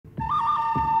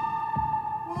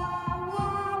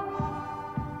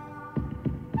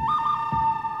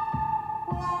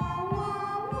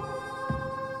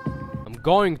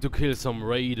going to kill some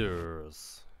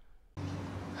raiders.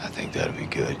 I think that'd be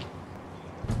good.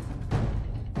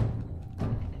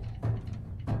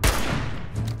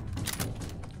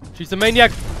 She's a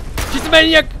maniac! She's a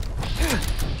maniac!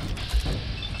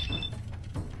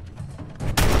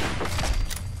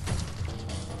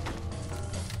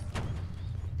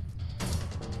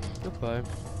 Goodbye.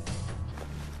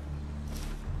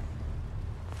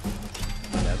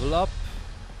 Level up.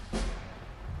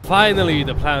 Finally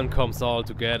the plan comes all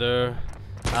together.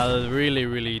 I'll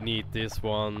really need this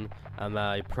one, and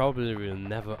I probably will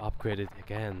never upgrade it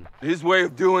again. His way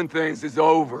of doing things is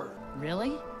over.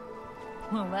 Really?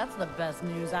 Well, that's the best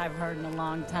news I've heard in a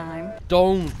long time.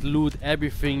 Don't loot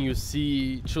everything you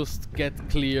see, just get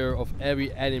clear of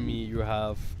every enemy you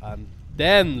have and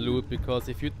then loot, because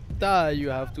if you die you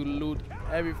have to loot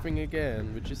everything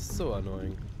again, which is so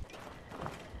annoying.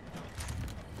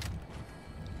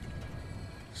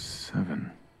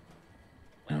 7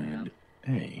 and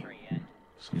A.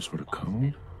 Some sort of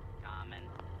code? Common.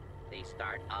 The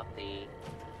start of the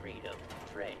freedom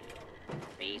trail.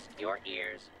 Feast your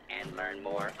ears and learn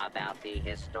more about the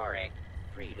historic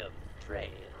Freedom Trail.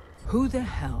 Who the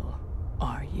hell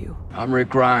are you? I'm Rick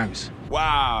Grimes.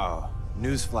 Wow.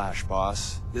 Newsflash,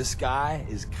 boss. This guy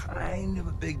is kind of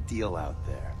a big deal out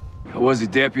there. I was a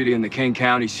deputy in the King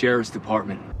County Sheriff's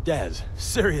Department. Dez,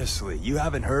 seriously, you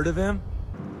haven't heard of him?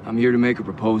 I'm here to make a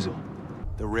proposal.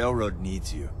 The railroad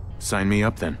needs you. Sign me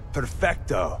up then.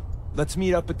 Perfecto. Let's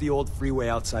meet up at the old freeway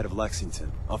outside of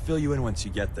Lexington. I'll fill you in once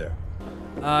you get there.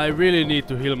 I really need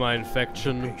to heal my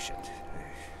infection. Patient.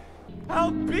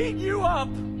 I'll beat you up!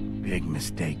 Big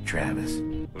mistake, Travis.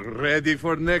 Ready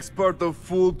for next part of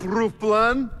foolproof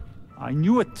plan? I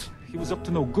knew it. He was up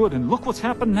to no good, and look what's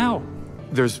happened now.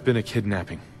 There's been a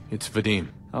kidnapping. It's Vadim.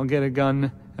 I'll get a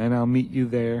gun, and I'll meet you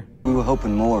there. We were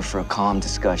hoping more for a calm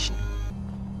discussion.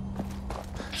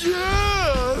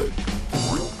 Yeah!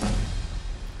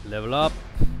 Level up.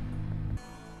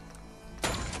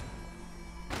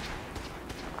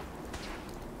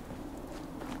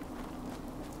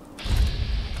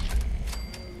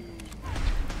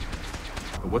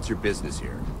 What's your business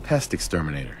here? Pest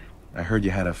exterminator. I heard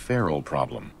you had a feral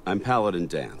problem. I'm Paladin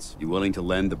Dance. You willing to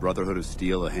lend the Brotherhood of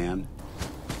Steel a hand?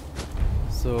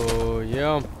 So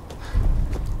yeah,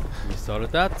 we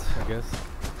started that, I guess.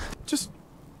 Just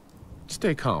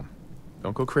stay calm.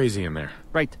 Don't go crazy in there.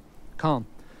 Right. Calm.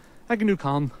 I can do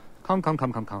calm. Calm.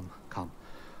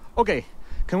 Okay,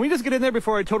 can we just get in there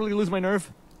before I totally lose my nerve?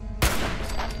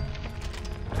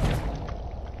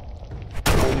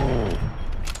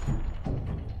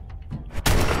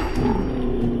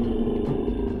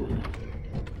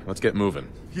 Let's get moving.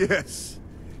 Yes,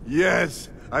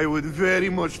 I would very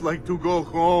much like to go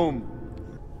home.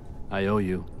 I owe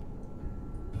you.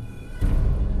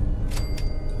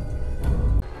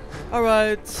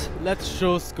 Alright, let's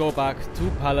just go back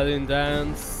to Paladin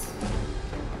Dance.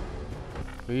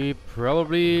 We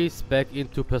probably spec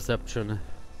into perception.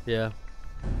 Yeah.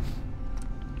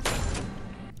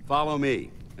 Follow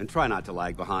me, and try not to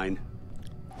lag behind.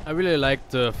 I really like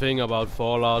the thing about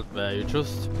Fallout where you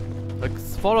just, like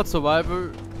Fallout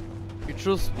Survivor, you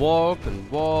just walk and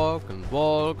walk and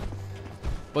walk,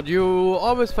 but you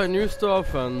always find new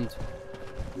stuff, and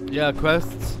yeah,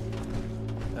 quests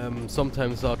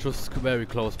sometimes are just very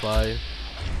close by.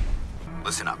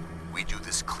 Listen up. We do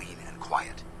this clean and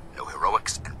quiet. No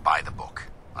heroics and by the book.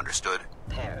 Understood?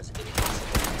 Pairs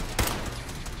impossible.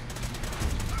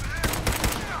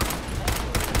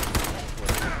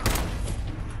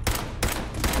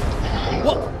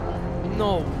 What?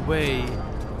 No way.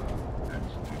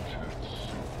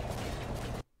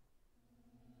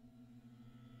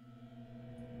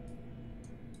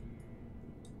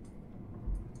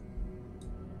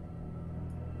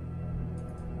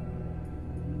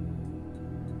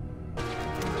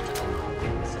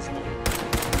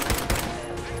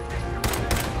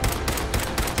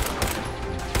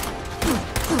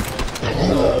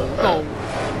 No.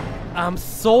 I'm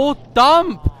so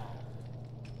dumb.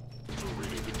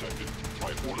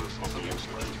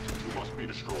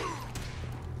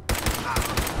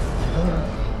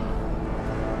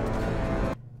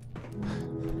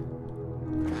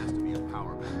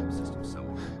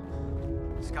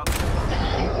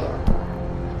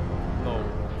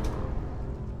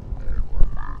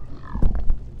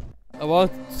 I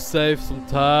want to save some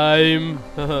time.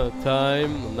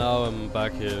 Time. Now I'm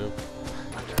back here.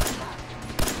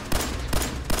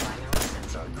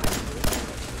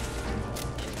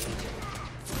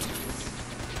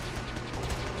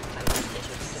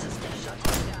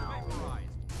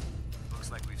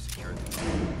 Looks like we've secured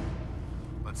them.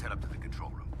 Let's head up to the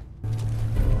control room.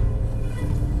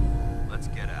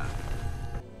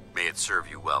 serve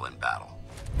you well in battle.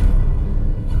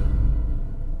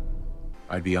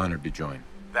 I'd be honored to join.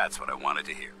 That's what I wanted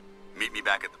to hear. Meet me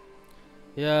back at the...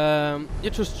 Yeah, you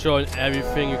just join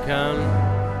everything you can.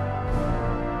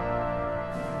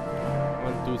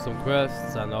 Want to do some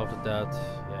quests, and after that,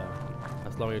 yeah,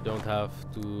 as long as you don't have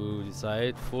to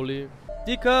decide fully.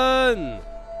 Deacon!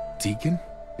 Deacon?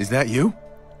 Is that you?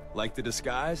 Like the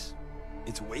disguise?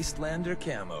 It's Wastelander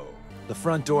camo. The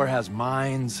front door has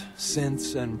mines,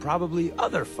 synths, and probably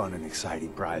other fun and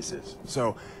exciting prizes.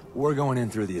 So, we're going in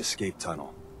through the escape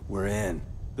tunnel. We're in.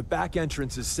 The back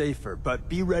entrance is safer, but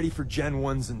be ready for Gen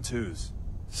 1s and 2s.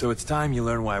 So it's time you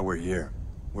learn why we're here.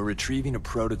 We're retrieving a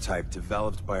prototype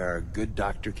developed by our good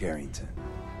Dr. Carrington.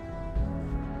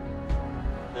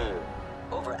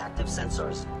 Overactive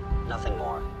sensors. Nothing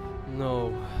more.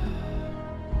 No.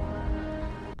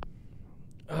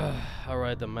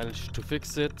 Alright, I managed to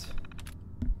fix it.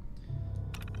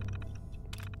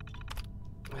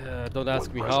 Don't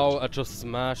ask me how, I just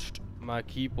smashed my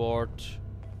keyboard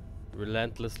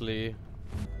relentlessly.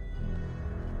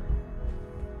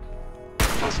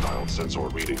 Hostile sensor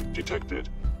reading detected.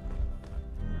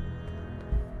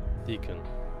 Deacon,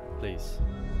 please.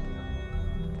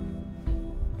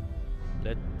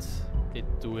 Let it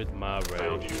do it my way.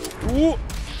 Found you. Ooh!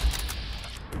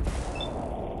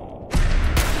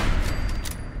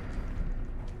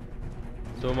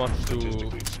 So much to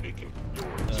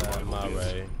my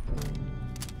way.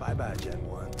 Bye-bye, Gen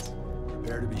 1s.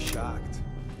 Prepare to be shocked.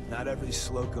 Not every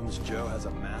Slocum's Joe has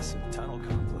a massive tunnel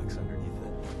complex underneath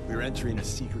it. We're entering a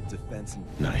secret defense and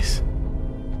Nice.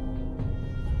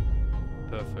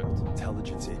 Perfect.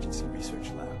 intelligence agency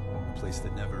research lab, a place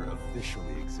that never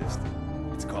officially existed.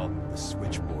 It's called the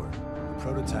Switchboard. The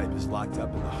prototype is locked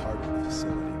up in the heart of the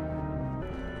facility.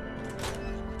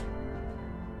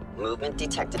 Movement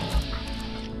detected.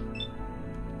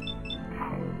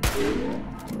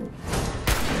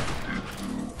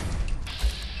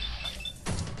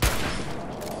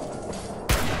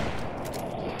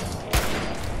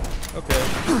 Okay.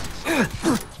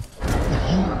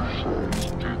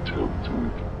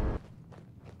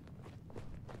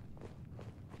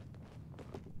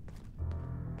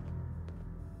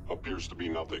 Appears to be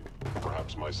nothing.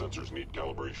 Perhaps my sensors need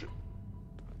calibration.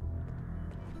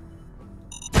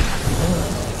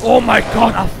 Oh my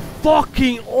god, a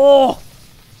fucking oh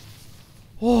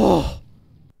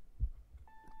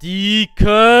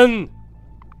Deacon!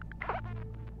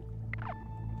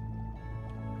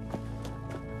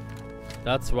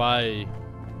 That's why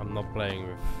I'm not playing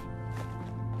with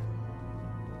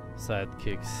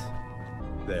sidekicks.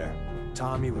 There.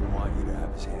 Tommy would want you to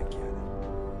have his hand cannon.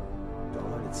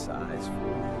 Don't let its size fool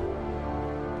you.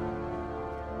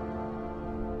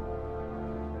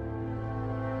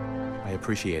 I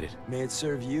appreciate it. May it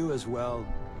serve you as well,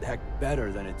 heck,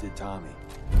 better than it did Tommy.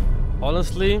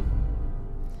 Honestly,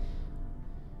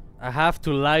 I have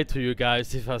to lie to you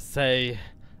guys if I say,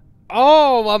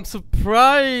 oh, I'm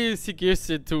surprised he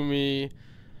gives it to me.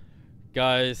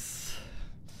 Guys,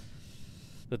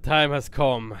 the time has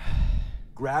come.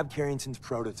 Grab Carrington's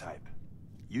prototype.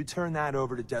 You turn that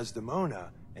over to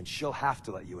Desdemona, and she'll have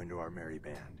to let you into our merry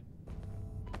band.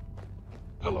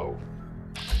 Hello.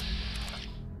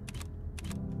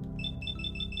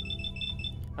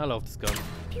 I love this gun.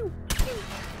 Pew, pew.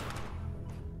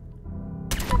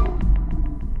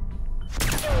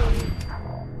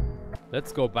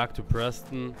 Let's go back to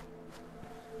Preston.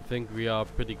 I think we are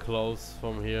pretty close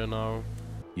from here now.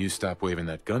 You stop waving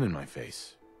that gun in my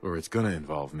face, or it's gonna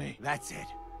involve me. That's it.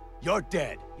 You're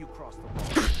dead. You crossed the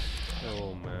wall.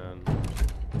 Oh man.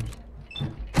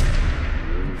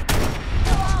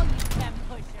 Go on, you femme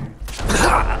pusher.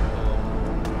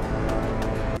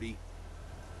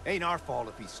 Ain't our fault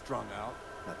if he's strung out.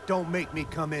 Now don't make me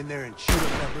come in there and shoot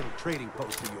up that little trading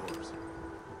post of yours.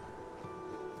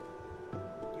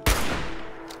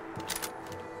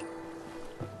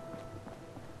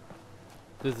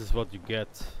 This is what you get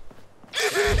for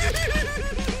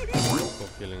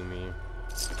killing me.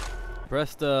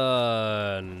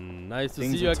 Preston, nice to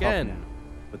see you again.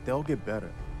 But they'll get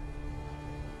better.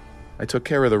 I took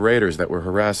care of the raiders that were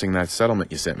harassing that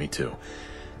settlement you sent me to.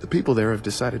 The people there have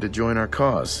decided to join our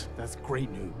cause. That's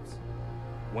great news.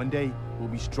 One day, we'll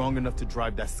be strong enough to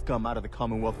drive that scum out of the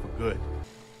Commonwealth for good.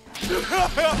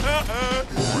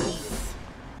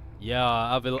 Yeah,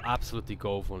 I will absolutely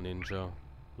go for Ninja.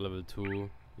 Level 2,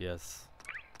 yes.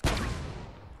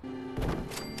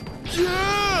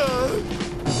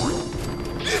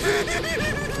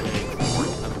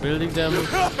 I'm building them on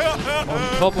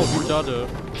top of each other.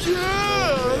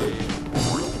 No way.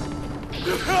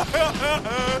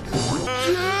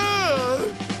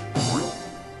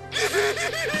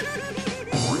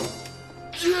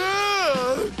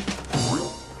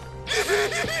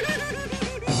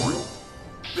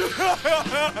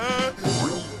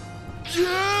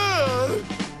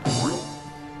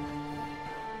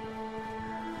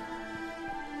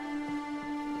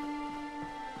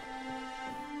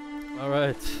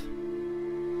 Alright.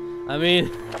 I mean,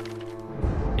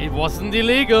 it wasn't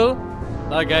illegal.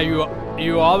 Like,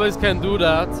 you always can do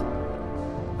that.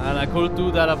 And I could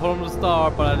do that from the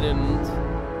start, but I didn't.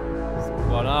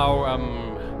 But now I'm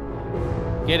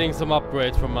getting some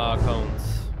upgrades from my account.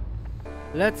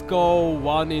 Let's go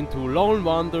one into Lone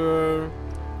Wanderer.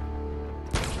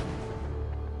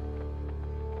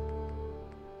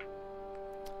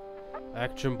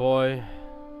 Action boy.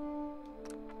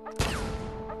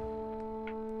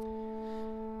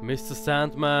 Mr.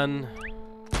 Sandman.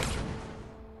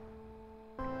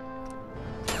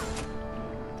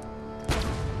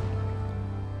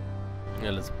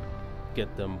 Yeah, let's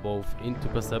get them both into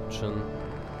perception.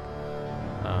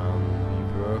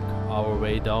 And we work our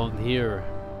way down here.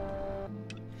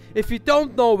 If you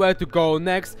don't know where to go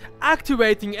next,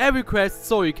 activating every quest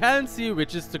so you can see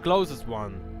which is the closest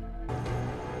one.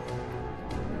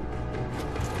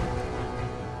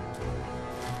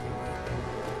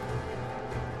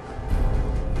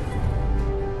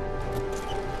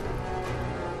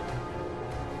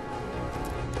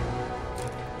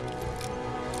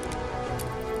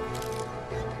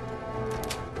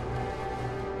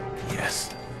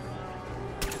 Yes.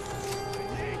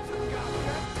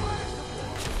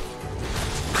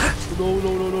 No,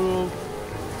 no, no, no, no.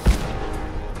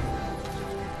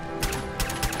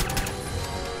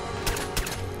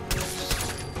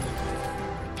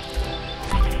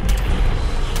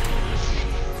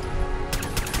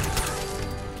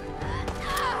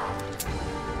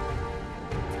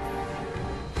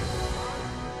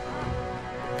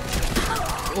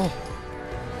 Oh.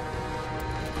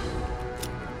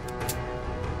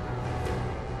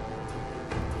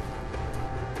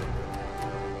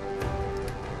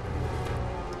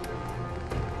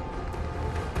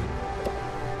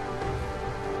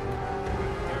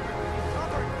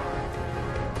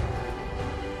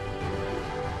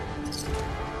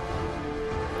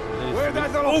 Where'd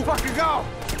that little fucker go?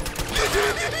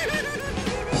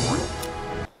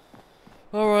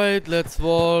 Alright, let's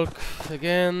walk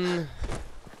again.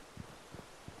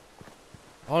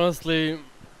 Honestly,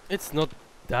 it's not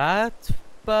that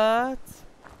bad,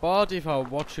 but if I'm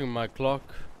watching my clock,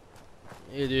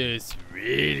 it is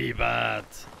really bad.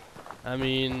 I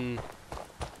mean,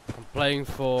 I'm playing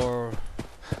for,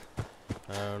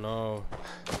 I don't know,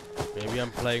 maybe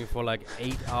I'm playing for like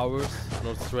 8 hours,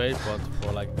 not straight, but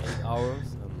for like 8 hours,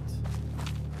 and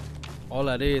all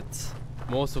I did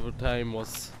most of the time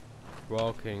was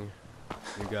walking.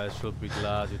 You guys should be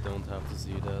glad you don't have to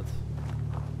see that.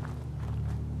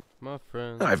 My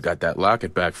friend. I've got that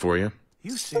locket back for you.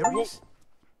 You serious?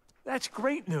 That's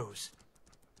great news.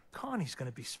 Connie's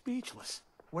gonna be speechless.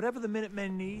 Whatever the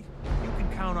Minutemen need, you can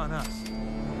count on us.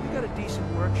 We got a decent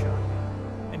workshop.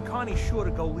 And Connie's sure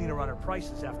to go leaner on her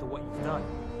prices after what you've done.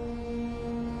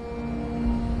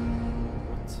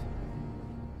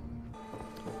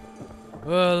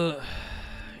 Well,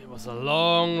 it was a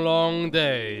long, long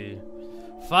day.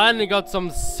 Finally got some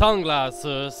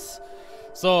sunglasses.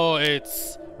 So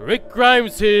it's Rick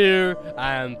Grimes here,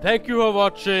 and thank you for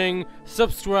watching,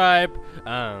 subscribe,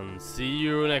 and see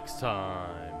you next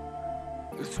time.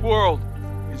 This world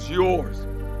is yours,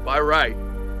 by right.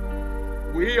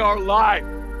 We are life.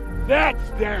 That's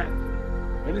death.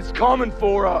 And it's coming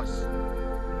for us.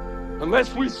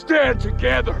 Unless we stand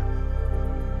together.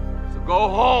 So go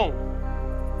home.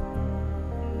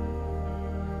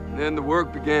 And then the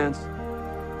work begins.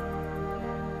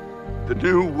 The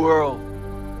new world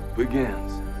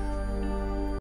begins.